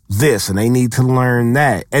this and they need to learn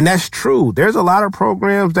that. And that's true. There's a lot of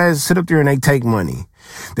programs that sit up there and they take money.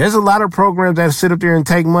 There's a lot of programs that sit up there and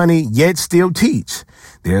take money, yet still teach.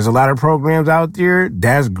 There's a lot of programs out there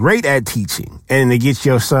that's great at teaching and to get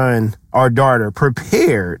your son or daughter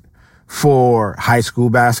prepared for high school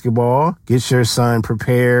basketball, get your son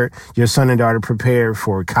and daughter prepared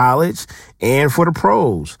for college and for the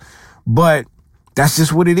pros. But that's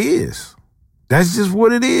just what it is. That's just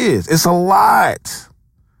what it is. It's a lot.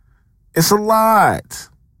 It's a lot.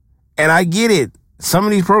 And I get it. Some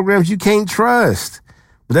of these programs you can't trust,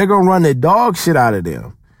 but they're going to run the dog shit out of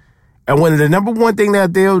them. And when the number one thing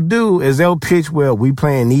that they'll do is they'll pitch, well, we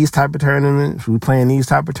playing these type of tournaments.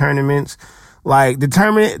 Like the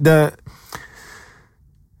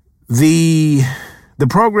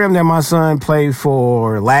program that my son played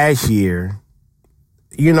for last year,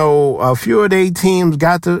 you know, a few of their teams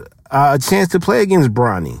got a chance to play against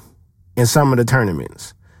Bronny in some of the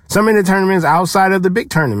tournaments. Some of the tournaments outside of the big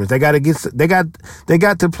tournaments, they got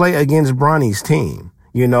to play against Bronny's team.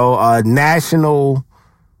 You know, a national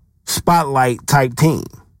spotlight type team.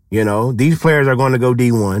 You know, these players are going to go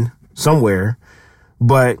D1 somewhere,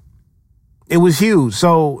 but it was huge.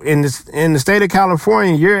 So in the state of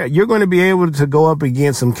California, you're going to be able to go up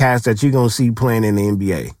against some cats that you're going to see playing in the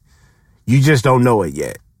NBA. You just don't know it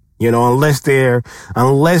yet. You know, unless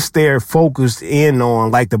they're focused in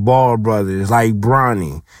on like the Ball brothers, like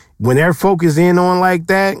Bronny. When they're focused in on like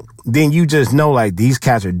that, then you just know like these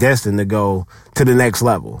cats are destined to go to the next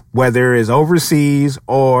level, whether it's overseas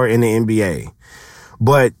or in the NBA.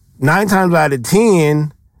 But 9 times out of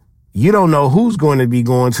 10, you don't know who's going to be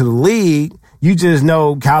going to the league. You just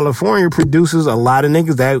know California produces a lot of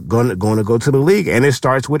niggas that are going to go to the league, and it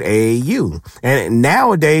starts with AAU. And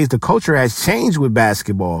nowadays, the culture has changed with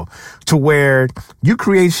basketball to where you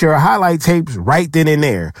create your highlight tapes right then and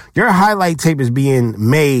there. Your highlight tape is being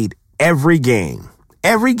made every game.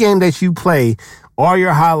 Every game that you play, all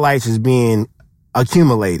your highlights is being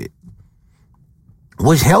accumulated,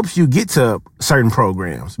 which helps you get to certain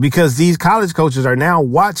programs because these college coaches are now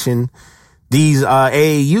watching these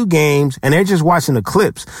AAU games, and they're just watching the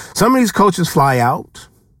clips. Some of these coaches fly out.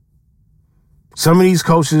 Some of these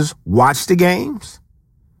coaches watch the games.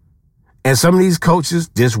 And some of these coaches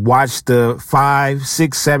just watch the 5,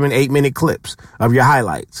 6, 7, 8 minute clips of your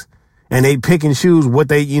highlights. And they pick and choose what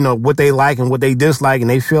they like and what they dislike. And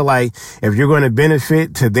they feel like if you're going to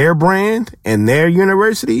benefit to their brand and their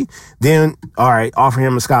university, then, all right, offer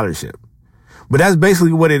him a scholarship. But that's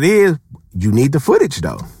basically what it is. You need the footage,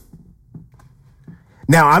 though.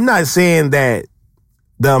 Now, I'm not saying that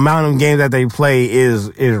the amount of games that they play is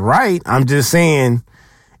right. I'm just saying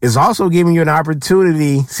it's also giving you an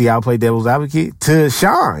opportunity, see how I play devil's advocate, to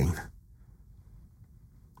shine.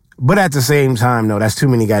 But at the same time, no, that's too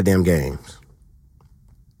many goddamn games.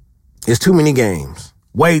 It's too many games.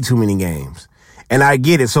 Way too many games. And I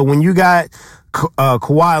get it. So when you got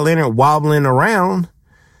Kawhi Leonard wobbling around,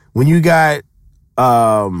 when you got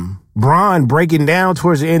Bron breaking down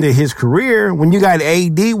towards the end of his career, when you got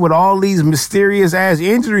AD with all these mysterious ass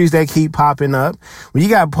injuries that keep popping up, when you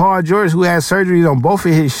got Paul George who has surgeries on both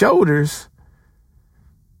of his shoulders,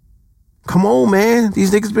 come on, man.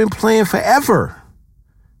 These niggas been playing forever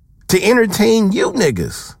to entertain you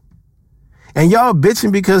niggas. And y'all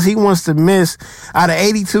bitching because he wants to miss out of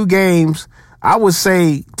 82 games. I would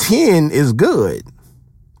say 10 is good.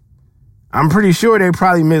 I'm pretty sure they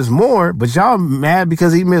probably missed more, but y'all mad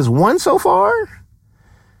because he missed 1 so far?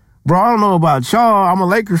 Bro, I don't know about y'all. I'm a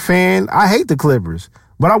Lakers fan. I hate the Clippers,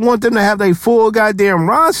 but I want them to have their full goddamn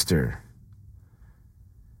roster.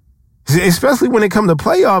 Especially when it comes to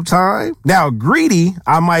playoff time. Now, greedy,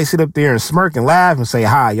 I might sit up there and smirk and laugh and say,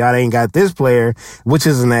 hi, y'all ain't got this player, which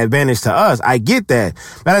is an advantage to us. I get that.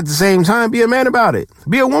 But at the same time, be a man about it.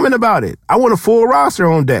 Be a woman about it. I want a full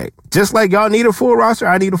roster on deck. Just like y'all need a full roster,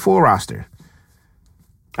 I need a full roster.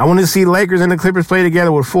 I want to see the Lakers and the Clippers play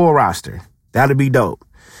together with a full roster. That'd be dope.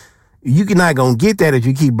 You're not going to get that if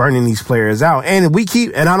you keep burning these players out. And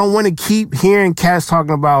I don't want to keep hearing cats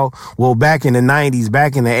talking about, well, back in the 90s,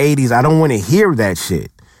 back in the 80s. I don't want to hear that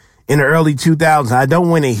shit. In the early 2000s, I don't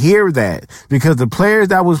want to hear that because the players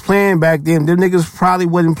that was playing back then, them niggas probably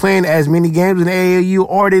wasn't playing as many games in the AAU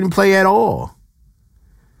or didn't play at all.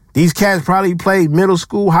 These cats probably played middle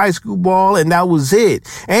school, high school ball, and that was it.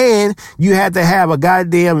 And you had to have a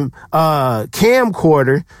goddamn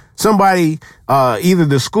camcorder. Somebody, either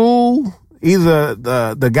the school, either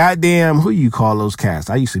the goddamn, who you call those cats?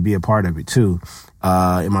 I used to be a part of it too,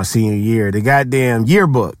 in my senior year, the goddamn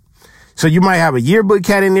yearbook. So you might have a yearbook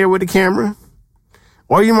cat in there with a camera,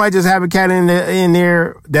 or you might just have a cat in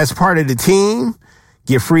there that's part of the team,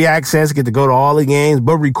 get free access, get to go to all the games,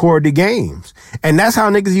 but record the games. And that's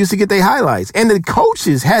how niggas used to get their highlights. And the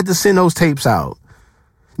coaches had to send those tapes out.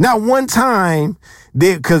 Now, one time,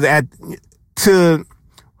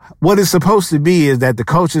 what it's supposed to be is that the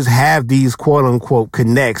coaches have these quote unquote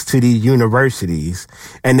connects to these universities,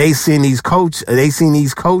 and they send these coaches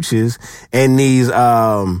and these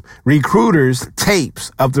recruiters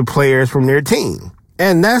tapes of the players from their team.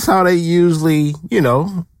 And that's how they usually,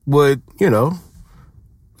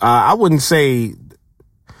 I wouldn't say,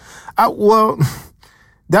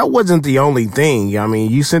 that wasn't the only thing. I mean,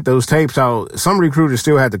 you sent those tapes out. Some recruiters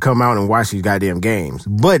still had to come out and watch these goddamn games.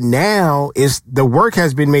 But now the work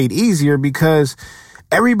has been made easier because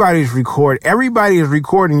everybody is recording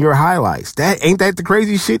your highlights. Ain't that the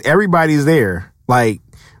crazy shit? Everybody's there. Like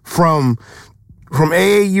from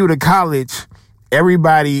AAU to college,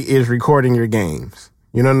 everybody is recording your games.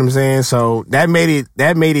 You know what I'm saying? So that made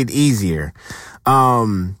it easier.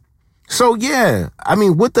 So yeah, I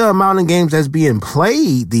mean, with the amount of games that's being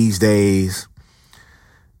played these days,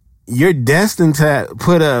 you're destined to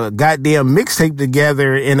put a goddamn mixtape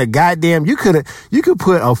together in a goddamn, you could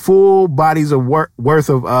put a full bodies of worth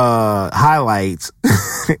of highlights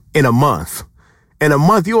in a month. In a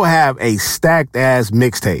month, you'll have a stacked ass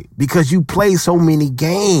mixtape because you play so many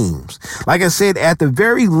games. Like I said, at the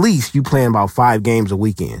very least, you playing about 5 games a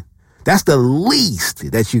weekend. That's the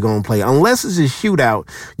least that you're going to play. Unless it's a shootout,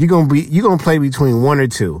 you're going to play between 1 or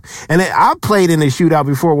 2. And I played in a shootout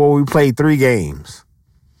before where we played 3 games.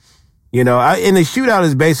 And the shootout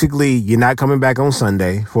is basically you're not coming back on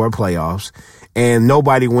Sunday for playoffs and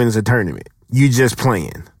nobody wins a tournament. You just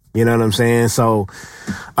playing. You know what I'm saying? So,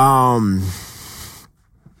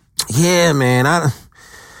 yeah, man,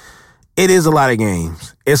 it is a lot of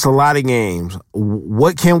games. It's a lot of games.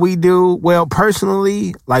 What can we do? Well,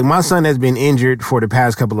 personally, like my son has been injured for the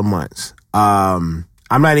past couple of months. I'm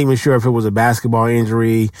not even sure if it was a basketball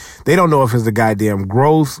injury. They don't know if it's the goddamn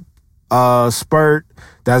growth spurt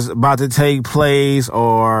that's about to take place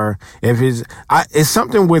or if it's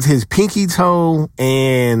something with his pinky toe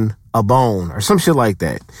and a bone or some shit like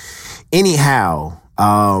that. Anyhow,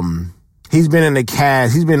 he's been in a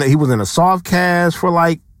cast. He was in a soft cast for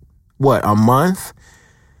like, a month?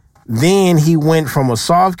 Then he went from a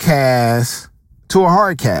soft cast to a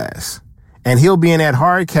hard cast. And he'll be in that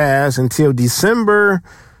hard cast until December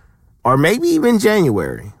or maybe even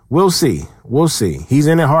January. We'll see. He's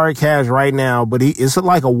in a hard cast right now, but it's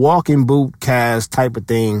like a walking boot cast type of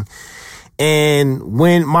thing. And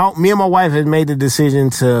when me and my wife had made the decision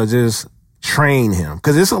to just train him,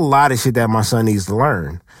 because it's a lot of shit that my son needs to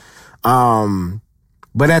learn.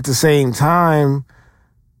 But at the same time,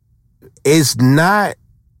 it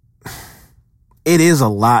is a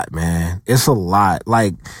lot, man. It's a lot.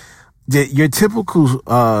 Like your typical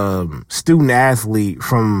student athlete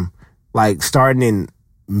from like starting in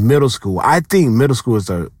middle school. I think middle school is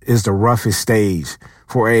the roughest stage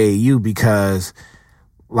for AAU because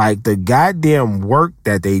like the goddamn work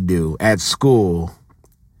that they do at school,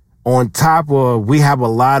 on top of we have a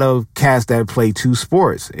lot of cats that play 2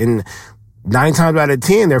 sports, and 9 times out of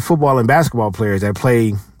 10 they're football and basketball players that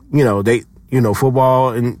play. Football,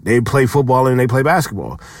 and they play football and they play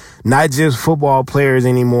basketball. Not just football players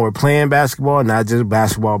anymore playing basketball, not just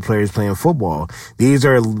basketball players playing football. These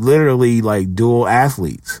are literally like dual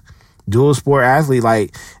sport athlete.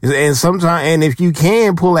 Like, and sometimes, and if you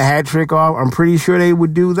can pull a hat trick off, I'm pretty sure they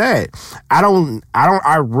would do that. I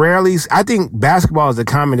think basketball is the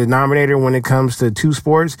common denominator when it comes to 2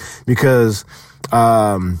 sports because,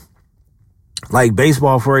 like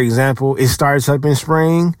baseball, for example, it starts up in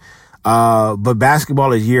spring, but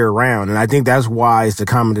basketball is year round. And I think that's why it's the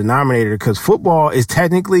common denominator because football is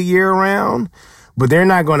technically year round, but they're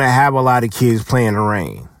not going to have a lot of kids playing in the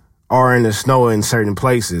rain or in the snow in certain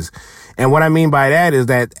places. And what I mean by that is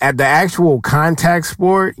that at the actual contact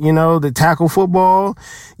sport, the tackle football,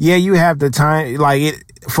 yeah, you have the time, like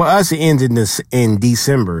for us, it ends in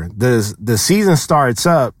December. The season starts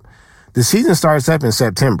up in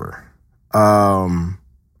September.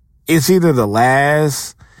 It's either the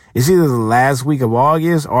last week of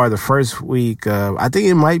August or the first week of, I think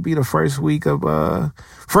it might be the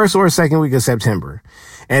first or second week of September.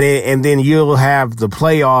 And then you'll have the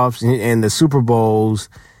playoffs and the Super Bowls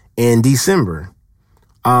in December.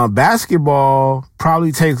 Basketball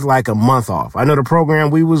probably takes like a month off. I know the program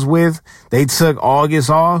we was with, they took August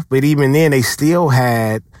off, but even then they still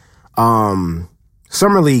had,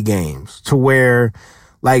 summer league games to where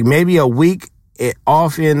like maybe a week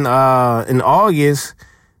off in August,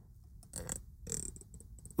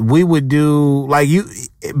 we would do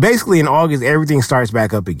basically in August, everything starts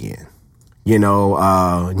back up again,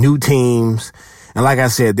 new teams. And like I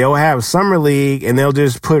said, they'll have summer league and they'll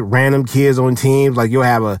just put random kids on teams. Like you'll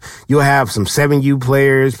have some 7U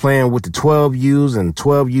players playing with the 12Us and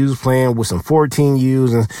 12Us playing with some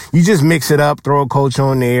 14Us. And you just mix it up, throw a coach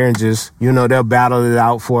on there and just, they'll battle it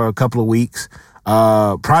out for a couple of weeks.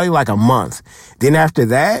 Probably like a month. Then after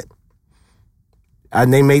that,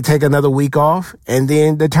 they may take another week off and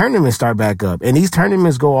then the tournaments start back up. And these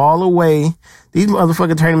tournaments go all the way. These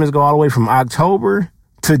motherfucking tournaments go all the way from October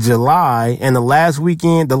to July. And the last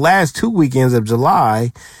 2 weekends of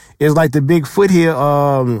July is like the big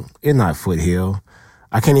foothill. It's not foothill.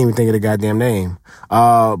 I can't even think of the goddamn name.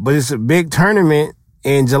 But it's a big tournament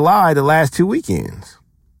in July, the last 2 weekends.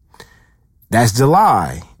 That's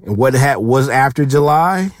July. And what was after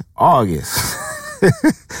July? August.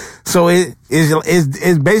 So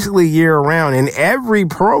it's basically year round, and every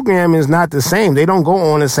program is not the same. They don't go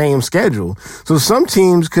on the same schedule. So some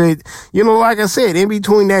teams could, like I said, in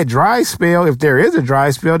between that dry spell, if there is a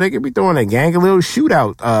dry spell, they could be throwing a gang of little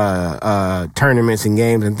shootout tournaments and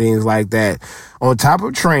games and things like that on top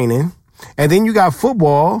of training. And then you got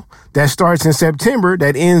football that starts in September,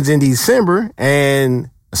 that ends in December, and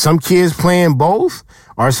some kids playing both,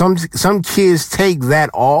 or some kids take that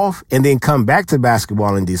off and then come back to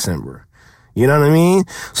basketball in December. You know what I mean?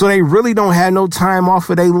 So they really don't have no time off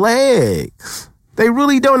of their legs. They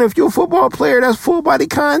really don't. If you're a football player, that's full body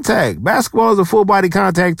contact. Basketball is a full body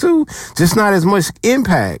contact too, just not as much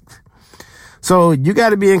impact. So you got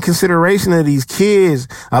to be in consideration of these kids.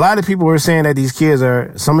 A lot of people are saying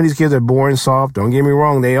that some of these kids are born soft. Don't get me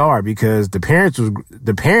wrong, they are, because the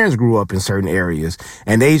parents grew up in certain areas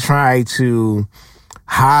and they try to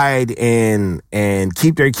hide and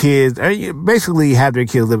keep their kids, basically have their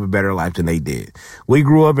kids live a better life than they did. We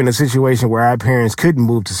grew up in a situation where our parents couldn't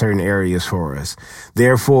move to certain areas for us.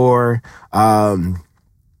 Therefore,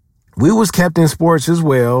 we was kept in sports as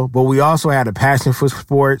well, but we also had a passion for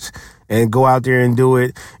sports and go out there and do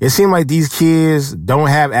it. It seemed like these kids don't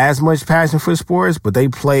have as much passion for sports, but they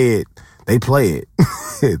play it. They play it.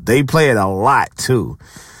 They play it a lot too.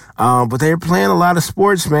 But they're playing a lot of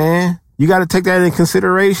sports, man. You got to take that into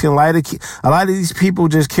consideration. A lot of these people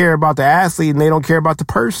just care about the athlete and they don't care about the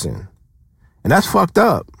person. And that's fucked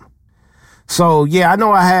up. So yeah, I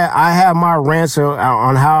know I have my rants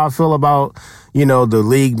on how I feel about, the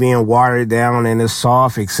league being watered down and it's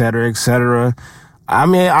soft, et cetera, et cetera. I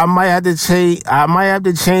mean, I might have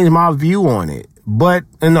to change my view on it. But,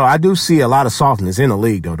 I do see a lot of softness in the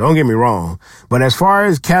league, though. Don't get me wrong. But as far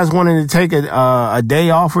as cats wanting to take a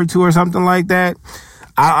day off or two or something like that,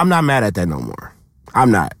 I'm not mad at that no more.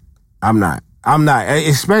 I'm not.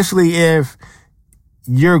 Especially if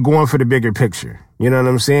you're going for the bigger picture. You know what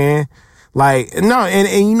I'm saying? Like, no,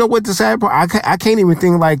 and you know what the sad part? I can't even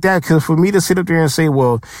think like that, because for me to sit up there and say,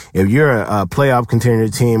 well, if you're a playoff contender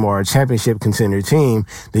team or a championship contender team,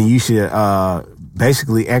 then you should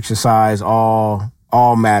basically exercise all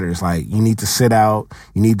matters. Like, you need to sit out,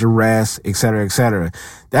 you need to rest, et cetera, et cetera.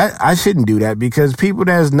 That I shouldn't do that, because people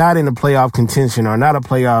that's not in a playoff contention or not a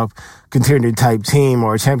playoff contender type team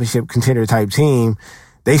or a championship contender type team,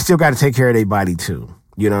 they still got to take care of their body too.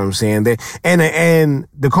 You know what I'm saying? And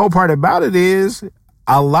the cool part about it is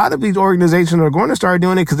a lot of these organizations are going to start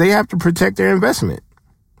doing it because they have to protect their investment.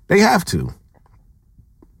 They have to.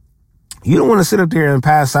 You don't want to sit up there and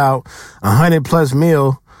pass out $100+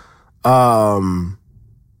 million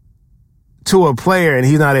to a player and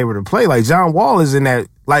he's not able to play. Like John Wall is in that.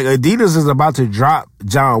 Like Adidas is about to drop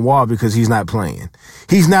John Wall because he's not playing.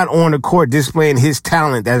 He's not on the court displaying his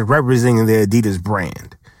talent that's representing the Adidas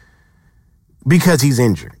brand, because he's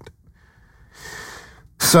injured.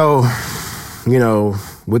 So,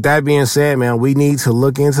 with that being said, man, we need to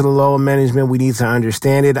look into the lower management. We need to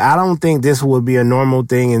understand it. I don't think this would be a normal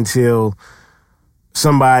thing until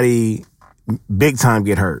somebody big time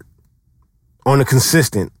get hurt on a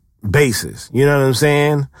consistent basis. You know what I'm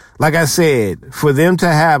saying? Like I said, for them to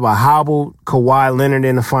have a hobbled Kawhi Leonard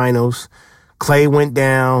in the finals, Clay went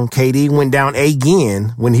down, KD went down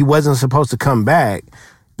again when he wasn't supposed to come back.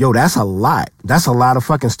 Yo, that's a lot. That's a lot of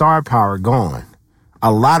fucking star power gone.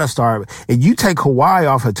 A lot of star. And you take Kawhi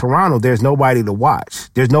off of Toronto, there's nobody to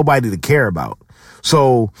watch. There's nobody to care about.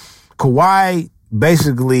 So Kawhi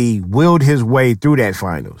basically willed his way through that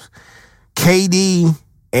finals. KD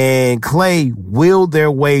and Clay willed their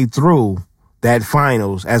way through that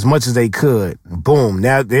finals as much as they could. Boom.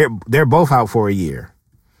 Now they're both out for a year.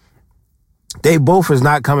 They both is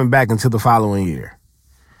not coming back until the following year.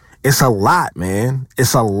 It's a lot, man.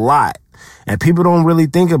 It's a lot. And people don't really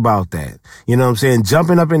think about that. You know what I'm saying?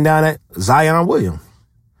 Jumping up and down at Zion Williams.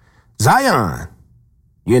 Zion.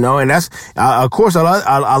 And that's, of course, a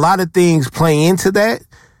lot of things play into that.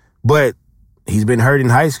 But He's been hurt in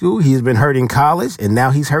high school. He's been hurt in college, and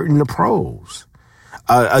now he's hurting the pros.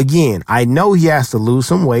 Again, I know he has to lose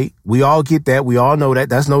some weight. We all get that. We all know that.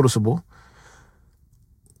 That's noticeable.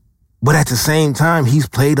 But at the same time, he's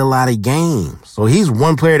played a lot of games. So he's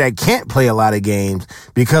one player that can't play a lot of games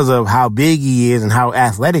because of how big he is and how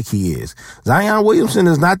athletic he is. Zion Williamson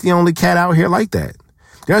is not the only cat out here like that.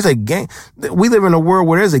 There's a gang. We live in a world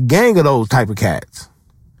where there's a gang of those type of cats.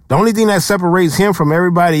 The only thing that separates him from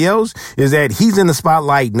everybody else is that he's in the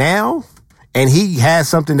spotlight now and he has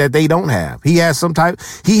something that they don't have. He has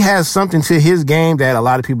something to his game that a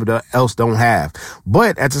lot of people else don't have.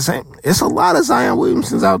 But at the same, it's a lot of Zion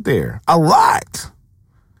Williamsons out there. A lot.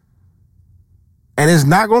 And it's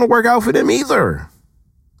not going to work out for them either.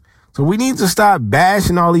 So we need to stop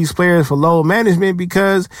bashing all these players for load management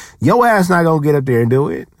because your ass not going to get up there and do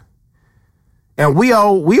it. And we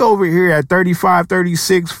over here at 35,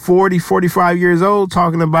 36, 40, 45 years old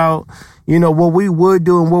talking about, you know, what we would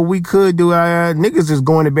do and what we could do. Niggas is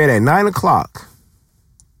going to bed at 9 o'clock.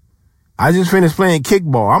 I just finished playing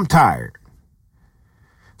kickball. I'm tired.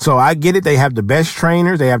 So I get it. They have the best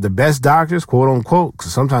trainers. They have the best doctors, quote unquote,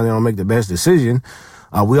 because sometimes they don't make the best decision.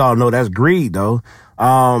 We all know that's greed, though.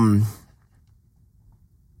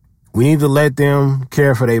 We need to let them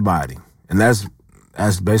care for their body. And that's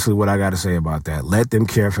basically what I got to say about that. Let them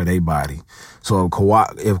care for their body. So if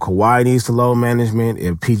Kawhi needs to load management,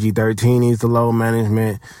 if PG-13 needs to load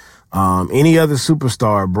management, any other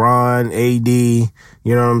superstar, Bron, AD, you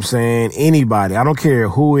know what I'm saying? Anybody, I don't care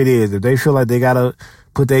who it is. If they feel like they got to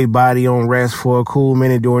put their body on rest for a cool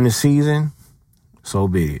minute during the season, so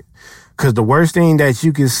be it. Because the worst thing that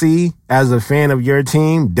you can see as a fan of your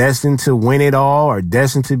team, destined to win it all or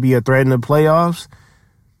destined to be a threat in the playoffs,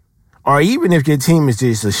 or even if your team is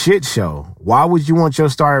just a shit show, why would you want your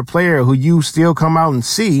star player who you still come out and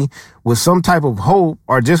see with some type of hope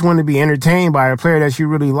or just want to be entertained by a player that you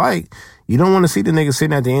really like? You don't want to see the nigga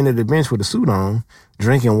sitting at the end of the bench with a suit on,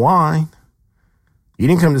 drinking wine. You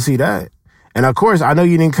didn't come to see that. And of course, I know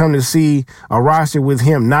you didn't come to see a roster with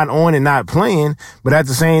him not on and not playing, but at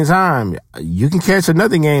the same time, you can catch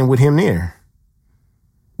another game with him there.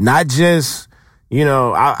 Not just, you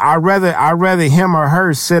know, I'd rather him or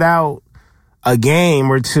her sit out a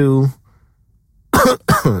game or two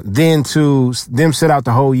than to them sit out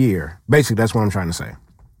the whole year. Basically, that's what I'm trying to say.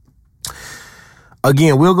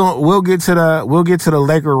 Again, we'll get to the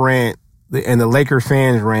Laker rant and the Laker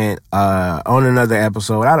fans rant on another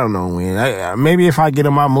episode. I don't know when. Maybe if I get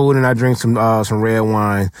in my mood and I drink some red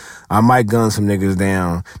wine, I might gun some niggas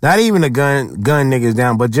down. Not even to gun niggas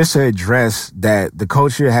down, but just to address that the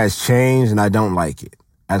culture has changed and I don't like it.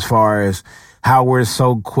 As far as how we're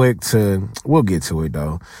so quick to, we'll get to it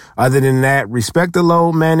though. Other than that, respect the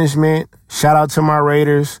load management. Shout out to my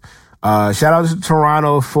Raiders. Shout out to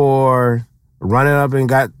Toronto for running up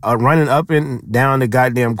and down the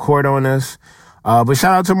goddamn court on us. But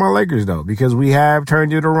shout out to my Lakers though, because we have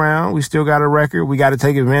turned it around. We still got a record. We got to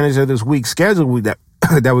take advantage of this week's schedule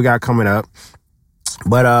that we got coming up.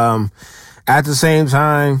 But, at the same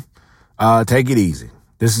time, take it easy.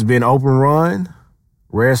 This has been Open Run,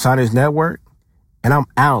 Rare Sonics Network, and I'm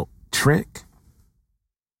out, Trick.